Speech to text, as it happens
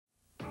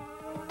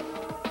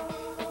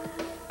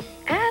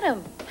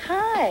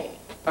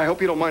I hope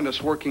you don't mind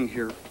us working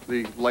here.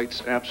 The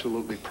light's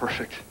absolutely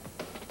perfect.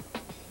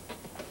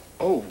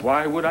 Oh,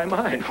 why would I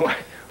mind?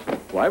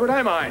 Why would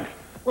I mind?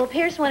 Well,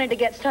 Pierce wanted to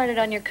get started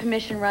on your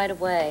commission right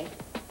away.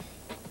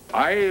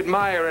 I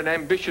admire an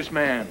ambitious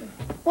man.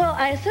 Well,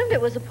 I assumed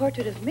it was a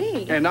portrait of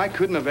me. And I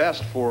couldn't have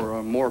asked for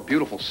a more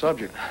beautiful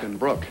subject than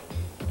Brooke.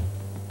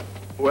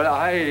 Well,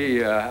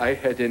 I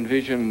had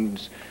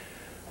envisioned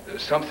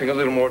something a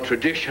little more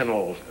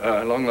traditional,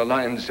 along the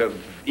lines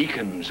of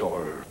Eakins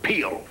or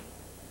Peel.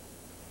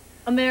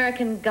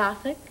 American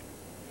Gothic?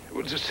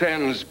 Well,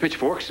 sans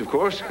pitchforks, of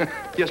course.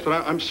 Yes, but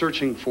I'm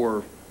searching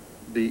for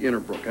the inner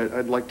Brooke.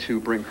 I'd like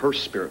to bring her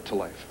spirit to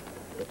life.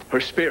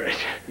 Her spirit?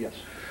 Yes.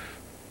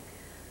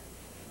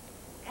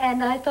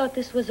 And I thought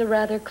this was a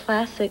rather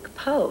classic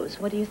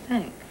pose. What do you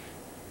think?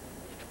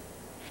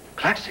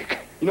 Classic?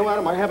 You know,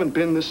 Adam, I haven't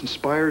been this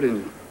inspired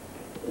in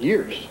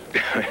years.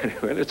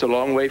 Well, it's a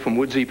long way from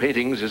woodsy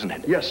paintings, isn't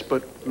it? Yes,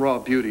 but raw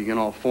beauty in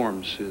all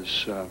forms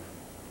is,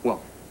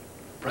 well,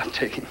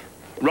 breathtaking.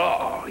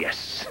 Raw,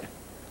 yes.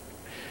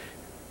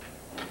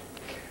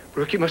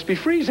 Brooke, you must be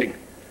freezing.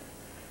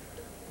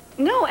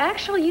 No,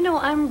 actually, you know,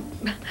 I'm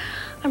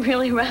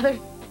really rather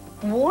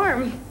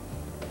warm.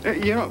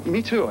 You know,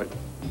 me too.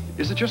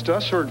 Is it just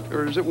us, or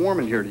is it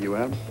warm in here to you,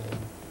 Adam?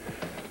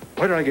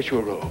 Why don't I get you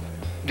a robe,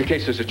 in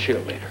case there's a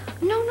chill later?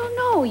 No, no,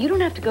 no. You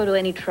don't have to go to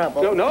any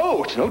trouble.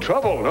 No, it's no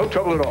trouble. No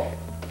trouble at all.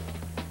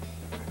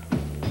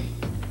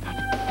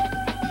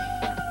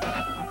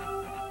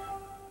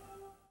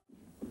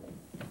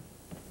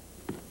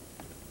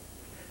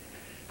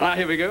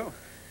 Here we go.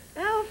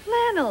 Oh,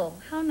 flannel.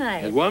 How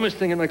nice. The warmest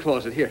thing in my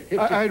closet. Here.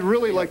 I'd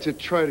really like to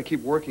try to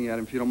keep working at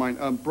him, if you don't mind.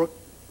 Brooke,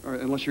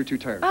 unless you're too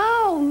tired.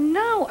 Oh,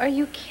 no. Are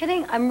you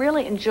kidding? I'm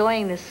really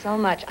enjoying this so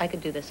much. I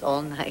could do this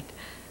all night.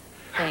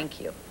 Thank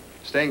you.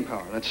 Staying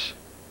power. That's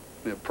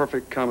the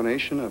perfect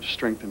combination of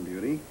strength and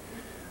beauty.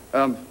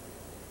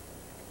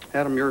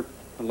 Adam, you're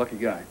a lucky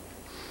guy.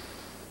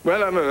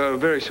 Well, I'm a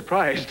very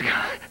surprised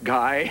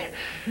guy.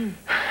 Well,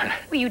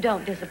 you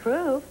don't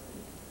disapprove.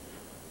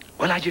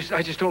 Well, I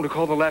just don't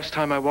recall the last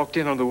time I walked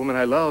in on the woman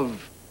I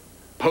love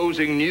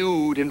posing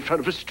nude in front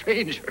of a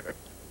stranger.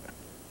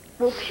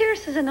 Well,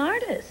 Pierce is an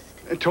artist.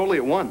 Totally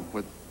at one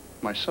with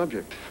my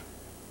subject.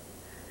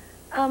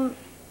 Are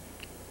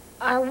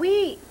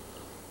we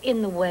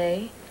in the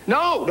way?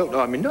 No,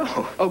 I mean, no.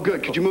 Oh,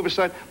 good. Could you move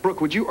aside? Brooke,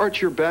 would you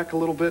arch your back a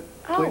little bit,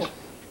 please? Oh.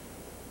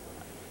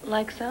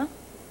 Like so?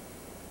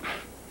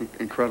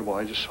 Incredible.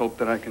 I just hope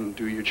that I can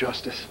do you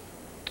justice.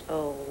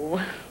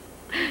 Oh,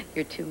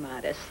 you're too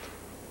modest.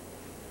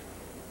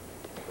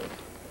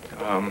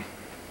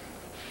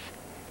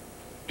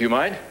 Do you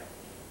mind?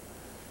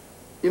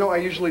 You know, I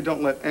usually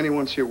don't let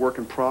anyone see a work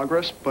in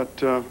progress,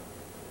 but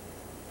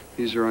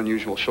these are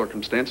unusual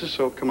circumstances,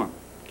 so come on.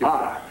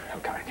 How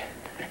kind.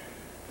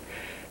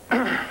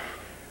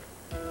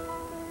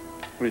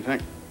 What do you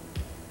think?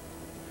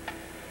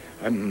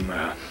 I'm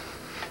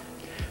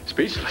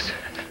speechless.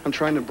 I'm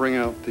trying to bring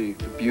out the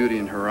beauty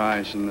in her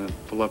eyes and the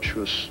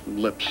voluptuous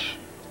lips.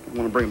 I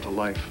want to bring them to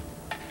life.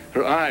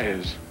 Her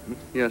eyes?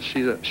 Yes,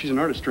 she's an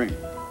artist's dream.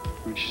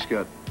 I mean, she's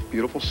got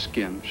beautiful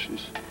skin.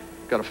 She's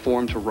got a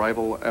form to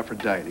rival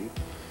Aphrodite.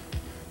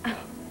 You're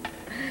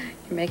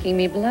making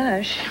me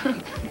blush.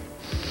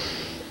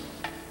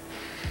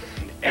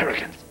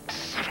 Arrogant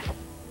son of a...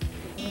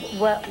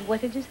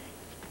 What did you say?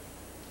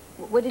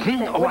 What did you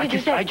say? Oh,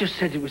 I just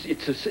said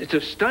it's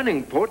a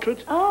stunning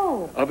portrait.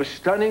 Oh. Of a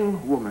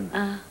stunning woman.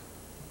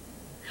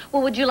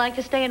 Well, would you like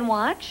to stay and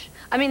watch?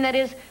 I mean, that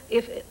is,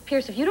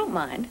 Pierce, if you don't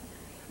mind.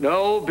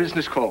 No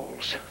business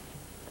calls.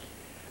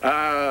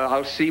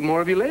 I'll see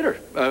more of you later.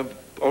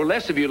 Or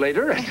less of you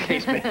later, as the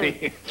case may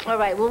be. All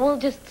right, well, we'll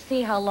just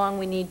see how long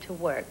we need to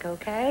work,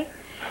 okay?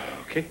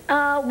 Okay.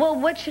 Well,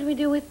 what should we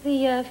do with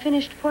the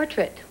finished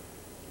portrait?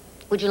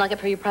 Would you like it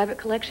for your private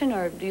collection,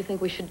 or do you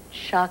think we should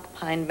shock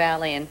Pine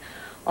Valley and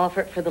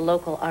offer it for the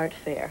local art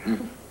fair?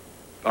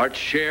 Art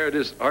shared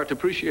is art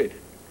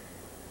appreciated.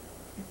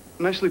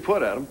 Nicely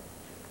put, Adam.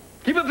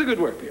 Keep up the good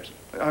work, Pierce.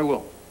 I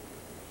will.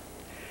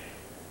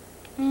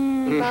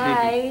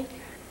 Bye.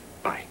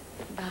 Bye.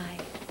 Bye.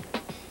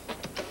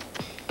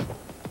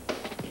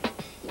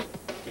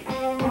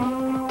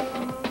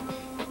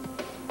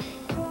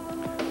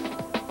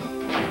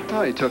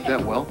 Oh, you took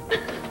that well.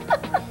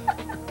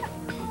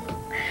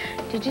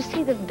 Did you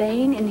see the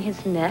vein in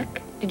his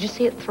neck? Did you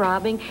see it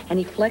throbbing? And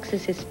he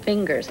flexes his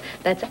fingers.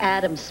 That's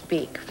Adam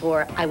speak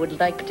for I would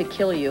like to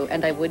kill you,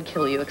 and I would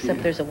kill you,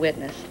 except there's a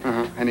witness.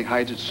 And he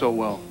hides it so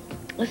well.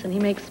 Listen, he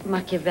makes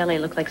Machiavelli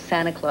look like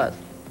Santa Claus.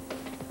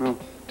 Well,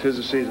 'tis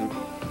the season.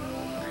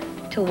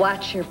 To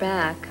watch your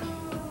back.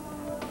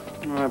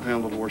 Well, I've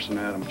handled worse than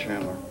Adam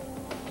Chandler.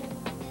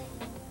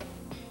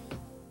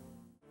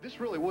 This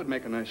really would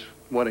make a nice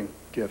wedding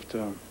gift.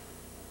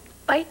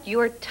 Bite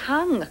your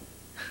tongue.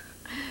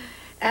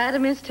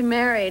 Adam is to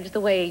marriage the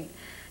way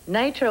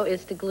nitro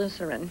is to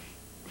glycerin.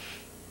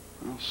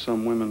 Well,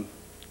 some women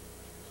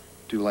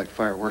do like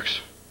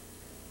fireworks.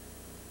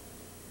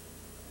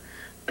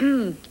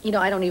 You know,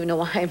 I don't even know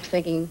why I'm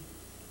thinking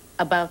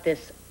about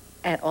this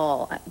at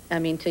all. I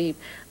mean,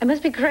 I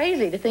must be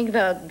crazy to think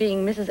about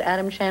being Mrs.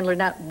 Adam Chandler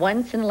not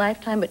once in a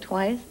lifetime, but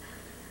twice.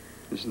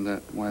 Isn't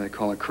that why they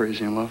call it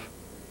crazy in love?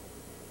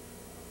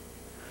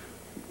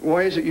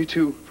 Why is it you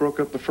two broke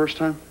up the first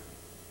time?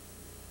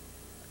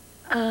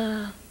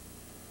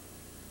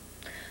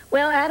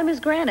 Well, Adam is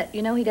granite.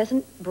 You know, he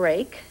doesn't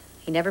break.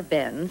 He never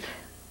bends.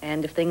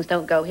 And if things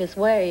don't go his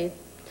way...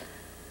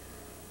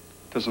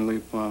 Doesn't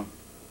leave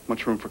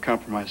much room for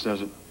compromise,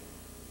 does it?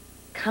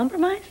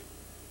 Compromise?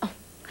 Oh,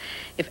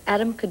 if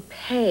Adam could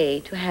pay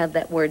to have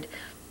that word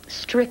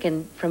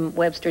stricken from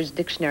Webster's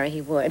dictionary,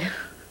 he would.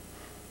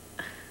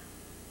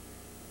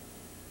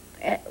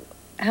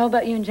 How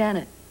about you and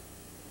Janet?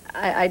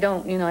 I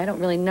don't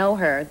really know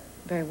her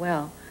very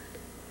well.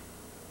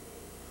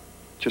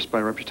 Just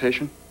by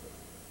reputation?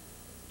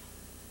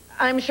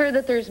 I'm sure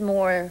that there's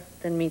more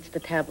than meets the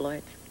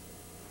tabloids.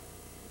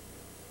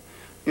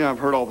 You know, I've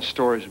heard all the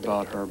stories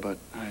about her, but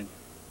I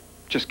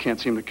just can't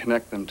seem to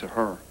connect them to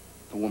her,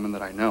 the woman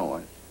that I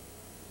know.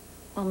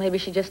 Well, maybe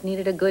she just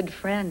needed a good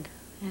friend,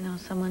 you know,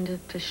 someone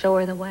to show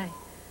her the way.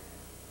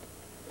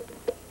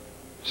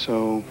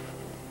 So,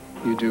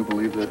 you do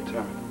believe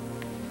that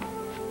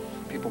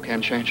people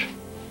can change?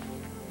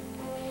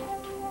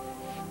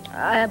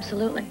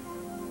 Absolutely.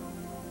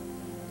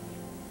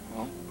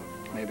 Well,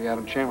 maybe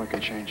Adam Chandler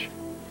can change.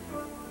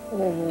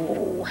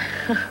 Oh,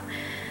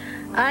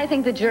 I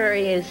think the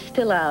jury is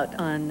still out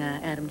on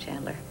Adam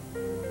Chandler.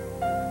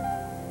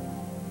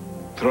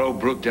 Throw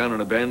Brooke down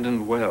an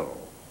abandoned well.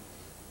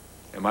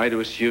 Am I to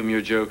assume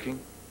you're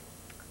joking?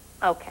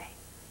 Okay.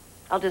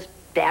 I'll just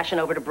dash in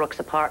over to Brooke's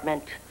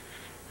apartment,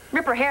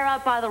 rip her hair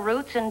out by the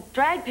roots, and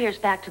drag Pierce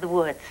back to the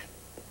woods.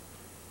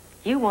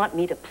 You want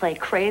me to play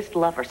crazed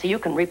lover so you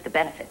can reap the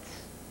benefits.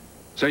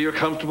 So you're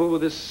comfortable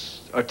with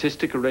this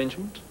artistic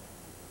arrangement?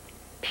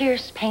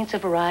 Pierce paints a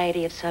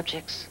variety of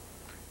subjects.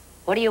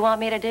 What do you want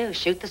me to do?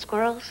 Shoot the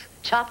squirrels?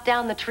 Chop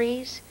down the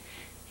trees?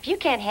 If you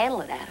can't handle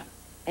it, Adam,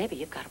 maybe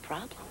you've got a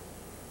problem.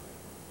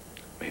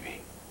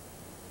 Maybe.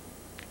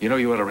 You know,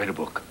 you ought to write a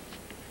book.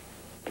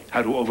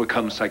 How to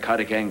overcome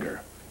psychotic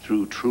anger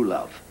through true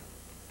love.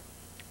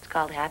 It's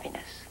called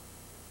happiness.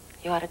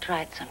 You ought to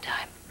try it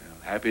sometime. Well,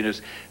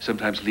 happiness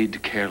sometimes leads to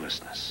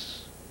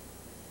carelessness.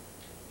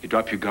 You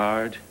drop your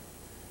guard,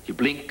 you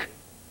blink,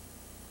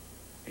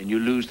 and you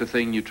lose the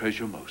thing you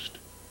treasure most.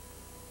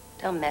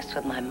 Don't mess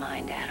with my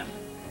mind, Adam.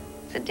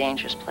 It's a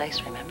dangerous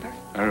place, remember?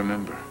 I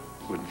remember.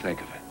 Wouldn't think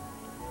of it.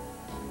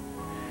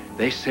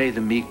 They say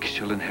the meek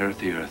shall inherit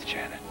the earth,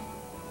 Janet.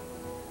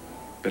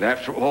 But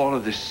after all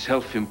of this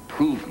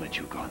self-improvement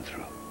you've gone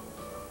through,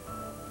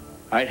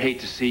 I'd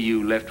hate to see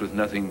you left with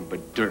nothing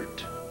but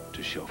dirt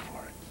to show for it.